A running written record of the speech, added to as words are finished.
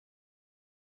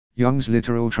Young's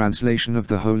literal translation of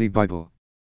the Holy Bible.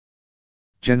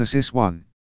 Genesis 1.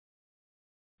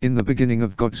 In the beginning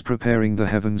of God's preparing the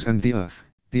heavens and the earth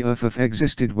hath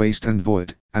existed waste and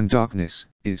void, and darkness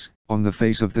is on the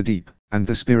face of the deep, and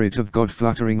the Spirit of God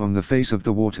fluttering on the face of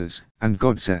the waters. And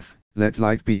God saith, Let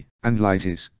light be, and light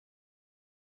is.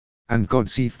 And God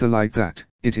seeth the light that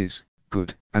it is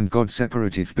good, and God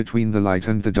separateth between the light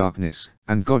and the darkness.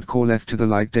 And God calleth to the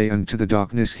light day, and to the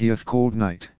darkness he hath called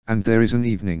night. And there is an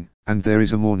evening, and there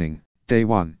is a morning, day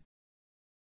 1.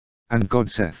 And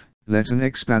God saith, Let an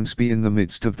expanse be in the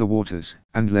midst of the waters,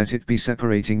 and let it be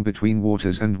separating between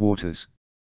waters and waters.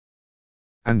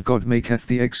 And God maketh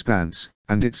the expanse,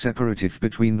 and it separateth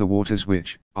between the waters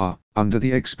which are under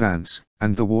the expanse,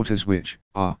 and the waters which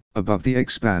are above the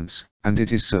expanse, and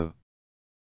it is so.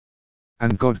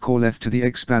 And God calleth to the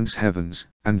expanse heavens,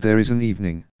 and there is an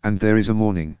evening, and there is a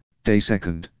morning, day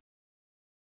 2.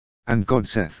 And God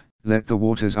saith, Let the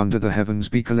waters under the heavens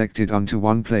be collected unto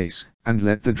one place, and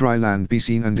let the dry land be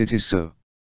seen, and it is so.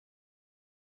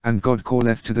 And God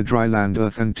calleth to the dry land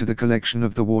earth, and to the collection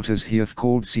of the waters he hath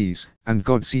called seas. And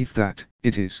God seeth that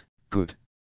it is good.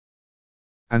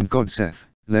 And God saith,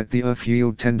 Let the earth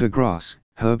yield tender grass,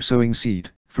 herb sowing seed,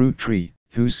 fruit tree,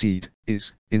 whose seed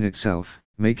is in itself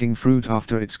making fruit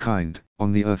after its kind,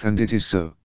 on the earth, and it is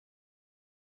so.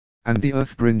 And the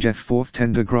earth bringeth forth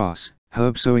tender grass,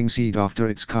 herb sowing seed after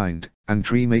its kind, and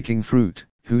tree making fruit,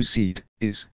 whose seed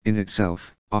is in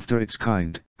itself after its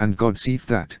kind. And God seeth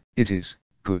that it is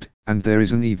good. And there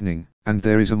is an evening, and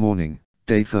there is a morning,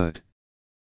 day 3.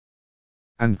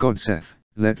 And God saith,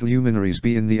 Let luminaries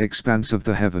be in the expanse of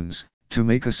the heavens, to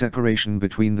make a separation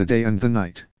between the day and the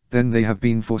night. Then they have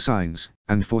been for signs,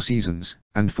 and for seasons,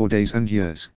 and for days and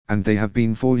years, and they have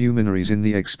been for luminaries in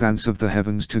the expanse of the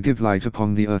heavens, to give light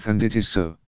upon the earth, and it is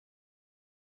so.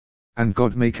 And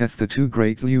God maketh the 2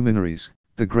 great luminaries,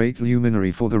 the great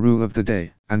luminary for the rule of the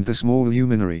day, and the small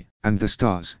luminary, and the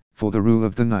stars, for the rule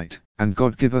of the night. And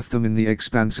God giveth them in the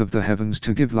expanse of the heavens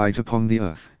to give light upon the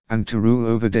earth, and to rule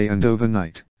over day and over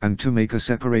night, and to make a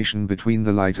separation between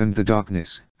the light and the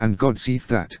darkness. And God seeth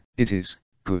that it is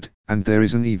good. And there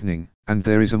is an evening, and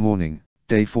there is a morning,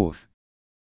 day 4.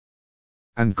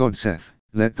 And God saith,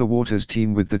 Let the waters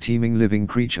teem with the teeming living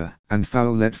creature, and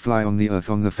fowl let fly on the earth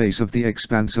on the face of the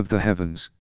expanse of the heavens.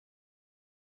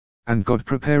 And God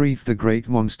prepareth the great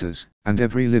monsters, and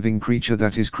every living creature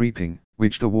that is creeping,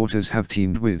 which the waters have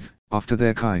teemed with, after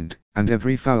their kind, and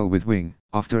every fowl with wing,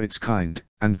 after its kind.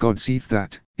 And God seeth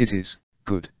that it is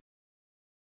good.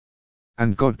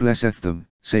 And God blesseth them,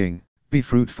 saying, Be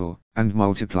fruitful, and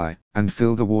multiply, and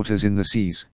fill the waters in the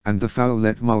seas, and the fowl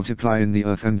let multiply in the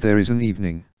earth. And there is an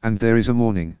evening, and there is a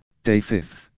morning, day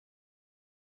 5.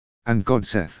 And God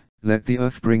saith, Let the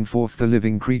earth bring forth the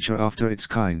living creature after its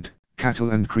kind,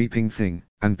 cattle and creeping thing,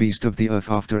 and beast of the earth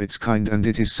after its kind, and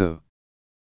it is so.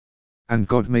 And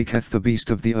God maketh the beast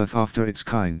of the earth after its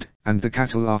kind, and the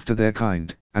cattle after their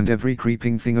kind, and every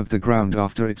creeping thing of the ground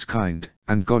after its kind.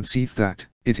 And God seeth that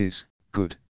it is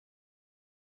good.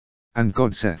 And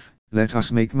God saith, Let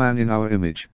us make man in our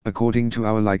image, according to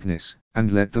our likeness,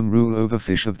 and let them rule over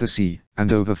fish of the sea,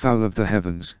 and over fowl of the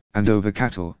heavens, and over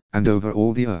cattle, and over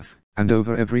all the earth, and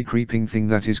over every creeping thing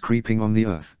that is creeping on the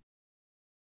earth.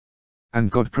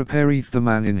 And God prepareth the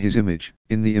man in his image,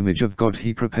 in the image of God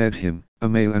he prepared him, a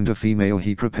male and a female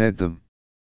he prepared them.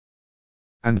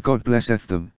 And God blesseth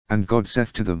them, and God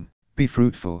saith to them, Be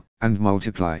fruitful, and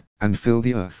multiply, and fill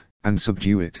the earth, and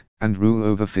subdue it, and rule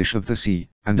over fish of the sea,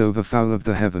 and over fowl of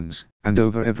the heavens, and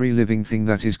over every living thing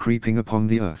that is creeping upon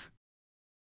the earth.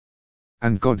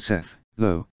 And God saith,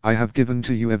 Lo, I have given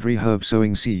to you every herb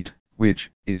sowing seed,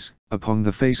 which is upon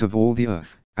the face of all the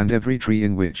earth, and every tree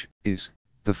in which is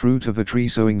the fruit of a tree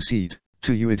sowing seed.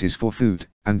 To you it is for food,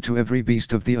 and to every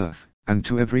beast of the earth, and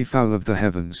to every fowl of the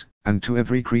heavens, and to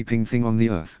every creeping thing on the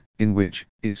earth, in which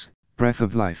is breath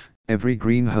of life. Every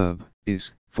green herb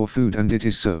is for food, and it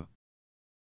is so.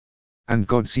 And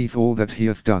God seeth all that he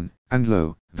hath done, and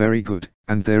lo, very good.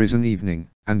 And there is an evening,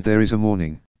 and there is a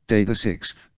morning, day the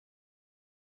 6th.